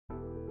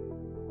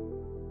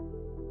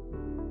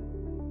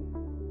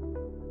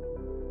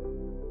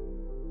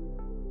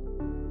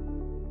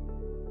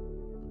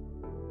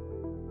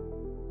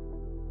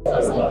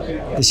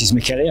This is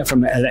Mick Elliott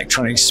from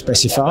Electronics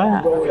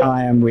Specifier.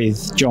 I am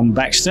with John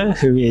Baxter,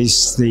 who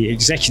is the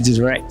Executive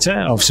Director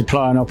of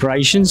Supply and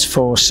Operations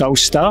for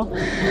Solsta.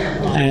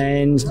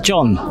 And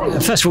John,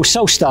 first of all,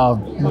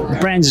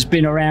 Solsta brand has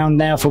been around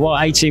now for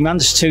what, 18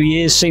 months, 2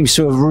 years, seems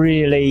to have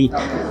really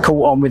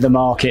caught on with the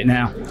market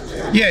now.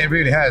 Yeah, it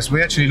really has.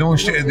 We actually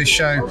launched it at this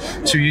show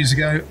 2 years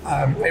ago.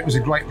 It was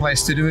a great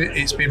place to do it.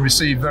 It's been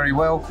received very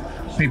well.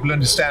 People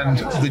understand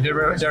the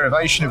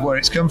derivation of where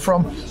it's come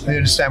from. They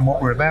understand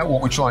what we're about,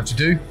 what we're trying to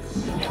do.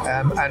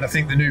 And I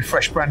think the new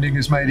fresh branding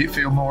has made it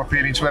feel more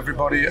appealing to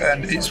everybody,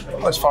 and it's,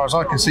 as far as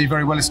I can see,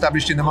 very well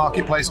established in the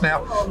marketplace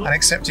now and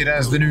accepted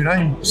as the new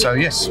name. So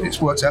yes,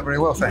 it's worked out very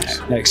well,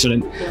 thanks.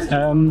 Excellent.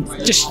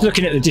 Just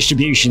looking at the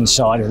distribution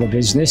side of the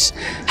business,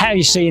 how are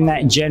you seeing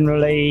that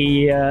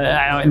generally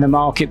out in the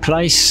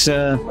marketplace?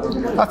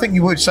 I think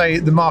you would say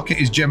the market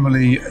is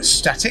generally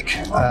static.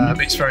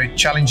 It's very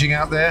challenging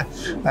out there.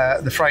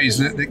 The phrase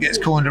that gets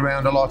coined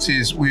around a lot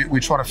is we're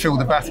trying to fill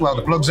the bath while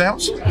the plug's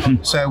out.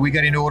 So we're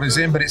getting orders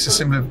in, but it's a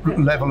similar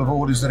level of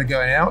orders that are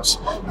going out.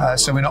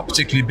 So we're not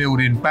particularly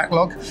building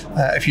backlog.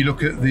 If you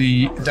look at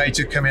the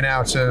data coming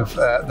out of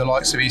the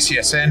likes of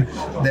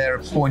ECSN, they're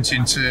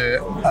pointing to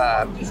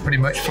pretty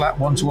much flat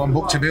one-to-one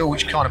book-to-bill,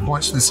 which kind of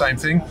points to the same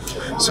thing.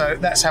 So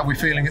that's how we're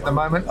feeling at the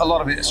moment. A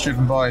lot of it is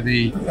driven by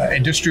the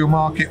industrial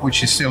market,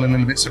 which is still a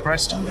little bit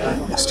suppressed.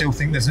 I still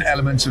think there's an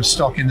element of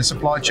stock in the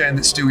supply chain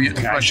that's still yet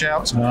to flush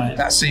out. Right.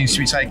 That seems to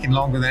be taking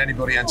longer than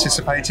anybody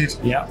anticipated.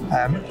 Yeah.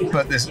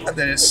 But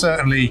there's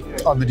certainly,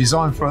 on the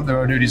design front, there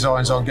are new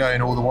designs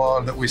ongoing all the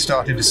while that we're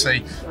starting to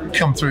see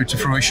come through to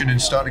fruition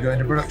and start to go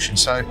into production.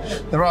 So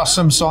there are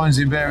some signs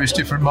in various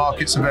different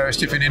markets and various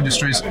different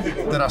industries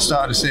that are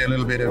starting to see a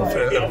little bit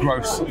of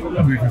growth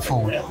moving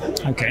forward.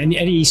 Okay.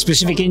 Any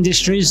specific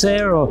industries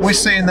there? Or? We're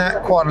seeing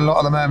that quite a lot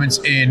at the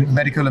moment in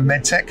medical and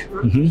medtech,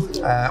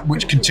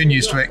 which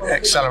continues to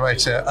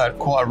accelerate at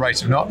quite a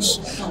rate of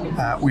knots.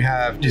 We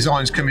have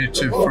designs coming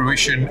to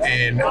fruition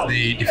in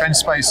the defence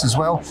space as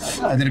well,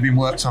 and that have been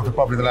worked on for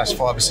probably the last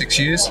 5 or 6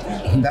 years.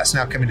 That's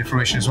now coming to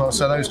fruition as well.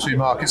 So those two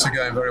markets are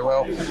going very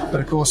well. But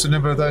of course, a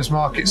number of those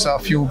markets are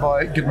fueled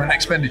by government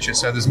expenditure.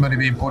 So there's money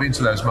being put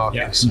into those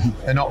markets. Yeah.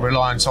 They're not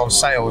reliant on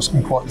sales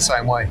in quite the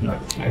same way.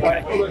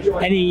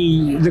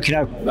 Okay. Looking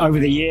over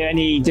the year,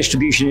 any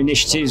distribution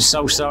initiatives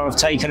Solstar have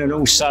taken, and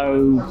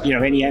also,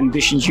 any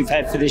ambitions you've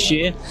had for this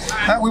year?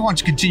 We want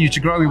to continue to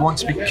grow. We want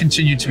to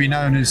continue to be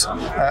known as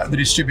the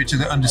distributor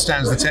that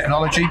understands the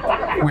technology.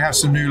 We have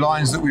some new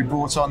lines that we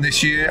brought on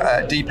this year.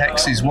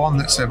 DeepX is one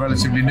that's a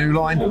relatively new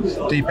line.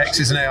 DeepX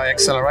is an AI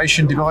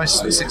acceleration device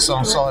that sits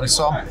alongside a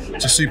SOM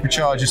to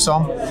supercharge a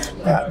SOM.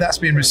 That's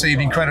been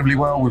received incredibly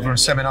well. We've run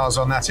seminars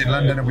on that in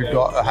London, and we've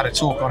had a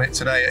talk on it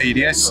today at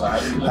EDS.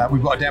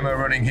 We've got a demo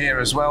running here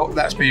as well.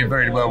 That's being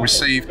very well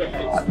received.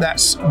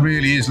 That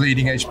really is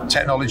leading edge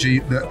technology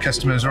that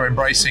customers are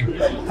embracing,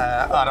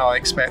 and I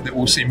expect that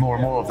we'll see more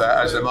and more of that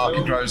as the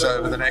market grows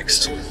over the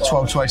next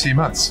 12 to 18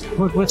 months.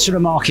 What sort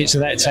of markets are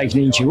that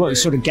taking into? What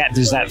sort of gap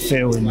does that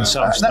fill in the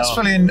Solstar? That's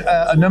filling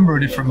a number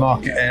of different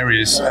market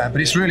areas, but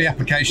it's really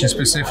application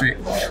specific,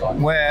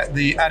 where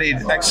the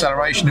added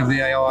acceleration of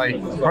the AI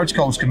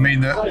protocols can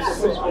mean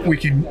that we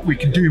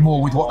can do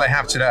more with what they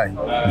have today.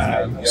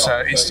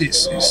 So it's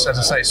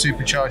as I say,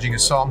 supercharging a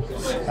SOM,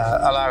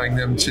 allowing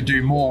them to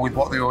do more with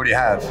what they already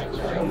have.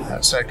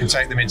 So it can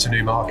take them into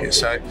new markets.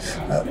 So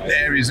the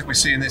areas that we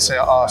see in this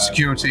are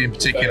security in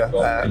particular,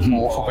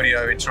 more for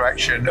video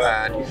interaction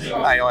and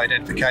AI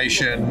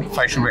identification,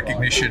 facial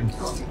recognition,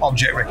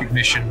 object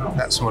recognition,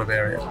 that sort of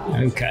area.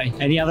 Okay.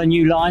 Any other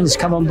new lines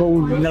come on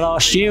board in the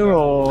last year?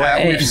 Or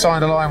we've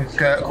signed a line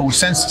called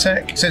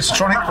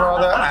Sensortronic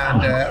rather,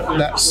 and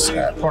that's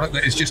a product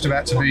that is just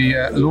about to be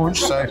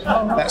launched. So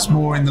that's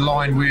more in the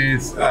line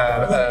with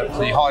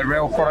the high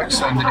rail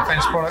products and the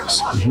defence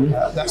products.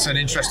 That's an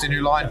interesting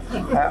new line.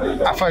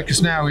 Our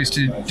focus now is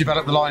to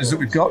develop the lines that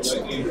we've got,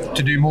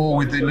 to do more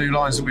with the new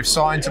lines that we've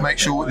signed, to make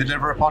sure we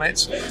deliver upon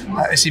it.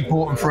 It's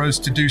important for us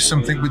to do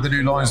something with the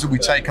new lines that we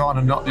take on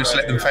and not just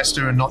let them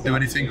fester and not do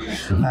anything.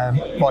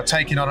 By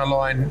taking on a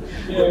line,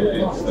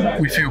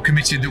 we feel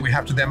committed that we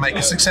have to then make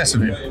a success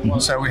of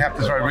it. So we have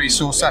to throw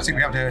resource at it,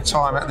 we have to have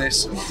time at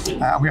this,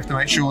 and we have to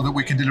make sure that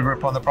we can deliver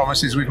upon the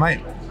promises we've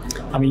made.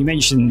 I mean, you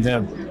mentioned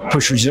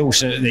push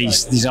resource at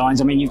these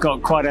designs. I mean, you've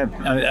got quite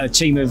a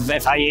team of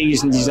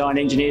FAEs and design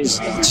engineers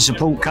to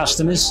support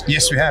customers.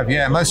 Yes, we have.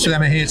 Yeah, most of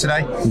them are here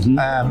today,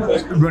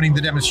 running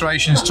the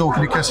demonstrations,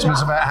 talking to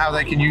customers about how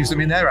they can use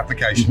them in their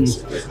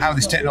applications, how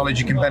this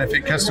technology can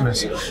benefit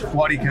customers,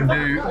 what it can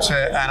do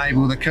to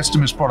enable the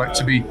customer's product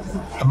to be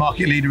a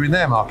market leader in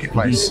their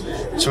marketplace,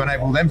 to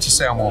enable them to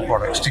sell more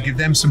products, to give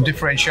them some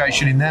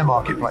differentiation in their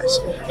marketplace.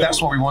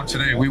 That's what we want to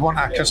do. We want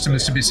our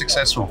customers to be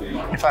successful.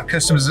 If our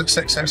customers are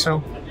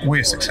successful,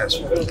 we're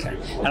successful. Okay.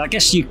 And I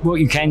guess what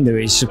you can do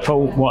is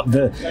support what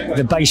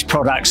the base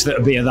products that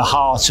will be at the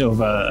heart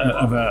of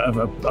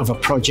a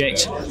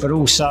project, but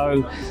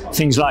also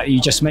things like you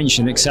just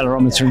mentioned,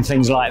 accelerometer and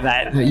things like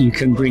that you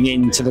can bring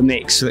into the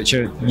mix, which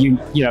are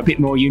a bit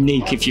more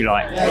unique, if you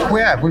like.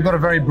 We've got a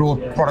very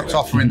broad product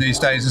offering these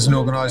days as an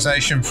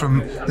organisation, from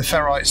the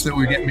ferrites that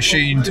we get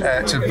machined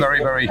to very,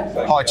 very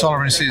high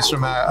tolerances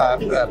from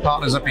our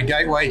partners up in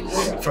Gateway,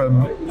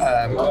 from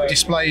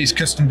displays,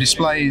 custom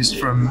displays,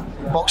 from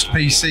boxed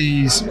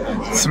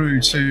PCs through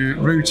to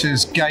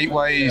routers,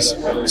 gateways,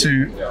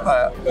 to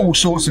all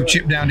sorts of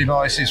chip down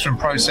devices, from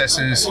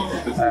processors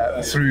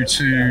through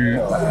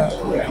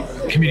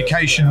to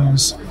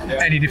communications,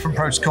 any different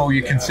protocol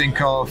you can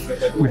think of.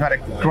 We've had a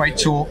great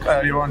talk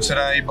earlier on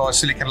today by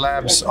Silicon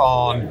Labs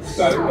on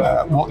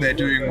what they're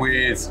doing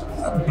with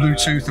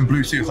Bluetooth and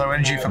Bluetooth Low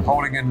Energy for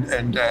polling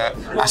and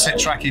asset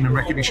tracking and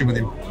recognition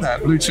within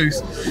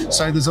Bluetooth.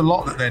 So there's a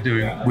lot that they're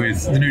doing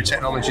with the new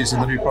technologies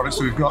and the new products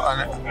that we've got,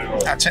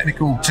 and our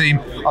technical team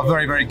are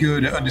very, very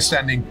good at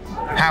understanding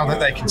how that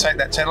they can take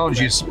that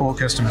technology to support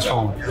customers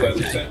forward.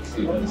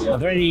 Are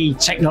there any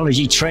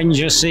technology trends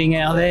you're seeing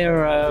out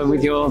there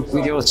with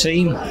your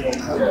team?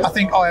 I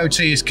think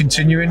IoT is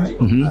continuing.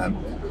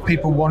 Mm-hmm.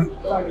 People want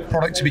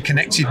product to be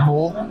connected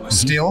more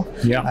still.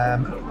 Yeah.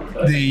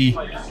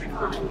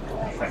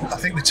 I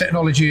think the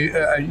technology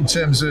in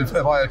terms of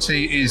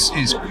IoT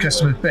is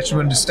customers better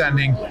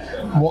understanding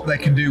what they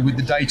can do with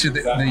the data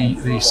that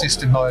the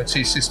system,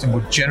 IoT system,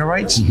 would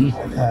generate,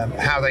 mm-hmm.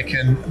 How they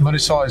can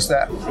monetize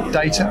that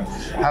data,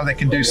 how they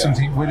can do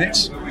something with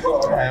it.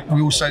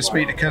 We also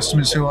speak to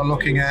customers who are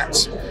looking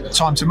at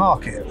time to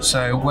market.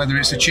 So whether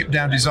it's a chip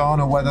down design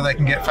or whether they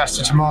can get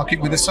faster to market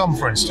with a SOM,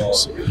 for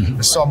instance. Mm-hmm.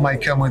 The SOM may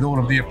come with all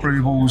of the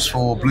approvals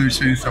for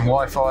Bluetooth and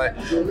Wi-Fi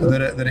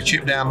that a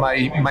chip down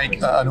may make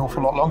an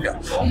awful lot longer.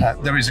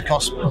 There is a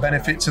cost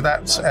benefit to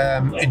that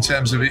in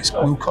terms of it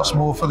will cost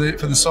more for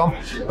the SOM,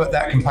 but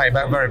that can pay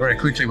back very, very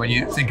quickly when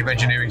you think of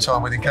engineering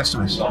time within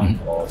customers.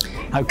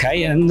 Mm-hmm.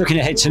 Okay, and looking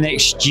ahead to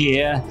next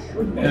year,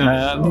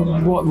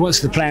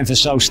 what's the plan for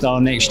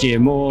Solsta next year?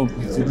 More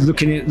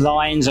looking at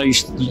lines? Are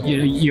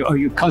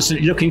you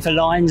constantly looking for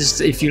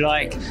lines, if you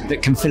like,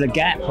 that can fill a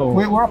gap? Or?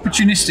 We're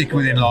opportunistic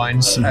within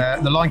lines.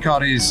 The line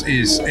card is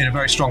in a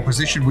very strong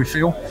position, we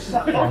feel.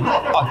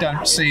 I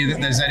don't see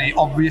that there's any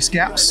obvious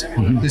gaps.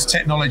 Mm-hmm. There's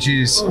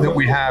technologies that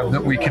we have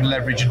that we can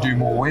leverage and do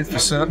more with, for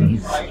certain.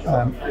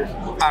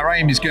 Mm-hmm. Our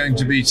aim is going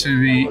to be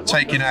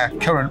taking our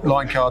current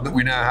line card that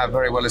we now have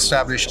very well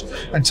established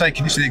and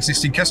taking it to the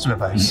existing customer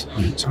base,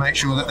 mm-hmm. to make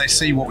sure that they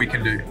see what we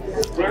can do,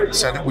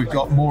 so that we've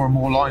got more and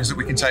more lines that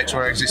we can take to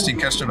our existing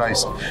customer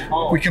base.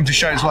 We come to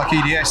shows like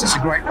EDS, it's a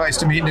great place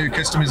to meet new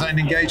customers and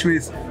engage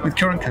with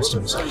current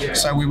customers.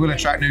 So we will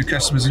attract new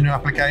customers and new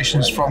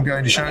applications from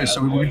going to shows,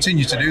 so we will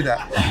continue to do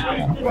that.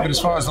 But as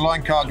far as the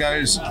line card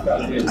goes,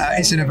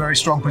 it's in a very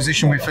strong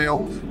position, we feel.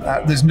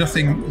 There's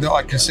nothing that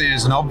I can see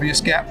as an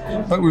obvious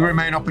gap, but we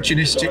remain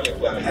opportunistic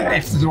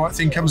if the right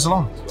thing comes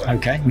along.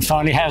 Okay, and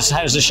finally, how's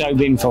the show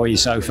been for you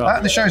so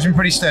far? The show's been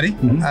pretty steady.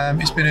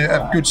 Mm-hmm. It's been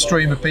a good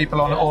stream of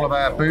people on all of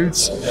our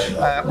booths.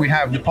 We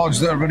have the pods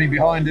that are running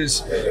behind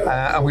us,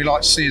 and we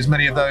like to see as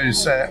many of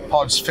those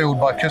pods filled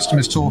by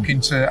customers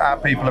talking to our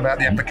people about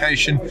the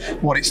application,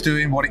 what it's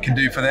doing, what it can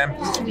do for them.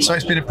 So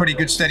it's been a pretty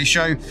good steady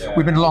show.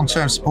 We've been a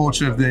long-term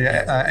supporter of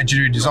the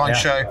engineering design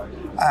show.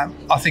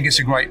 I think it's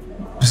a great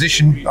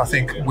position. I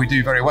think we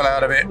do very well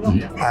out of it.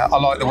 I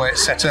like the way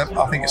it's set up.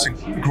 I think it's a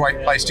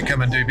great place to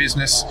come and do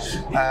business.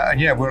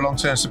 And yeah, we're a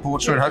long-term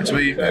supporter and hope to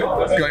be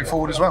going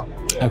forward as well.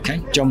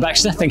 Okay, John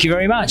Baxter, thank you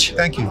very much.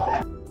 Thank you.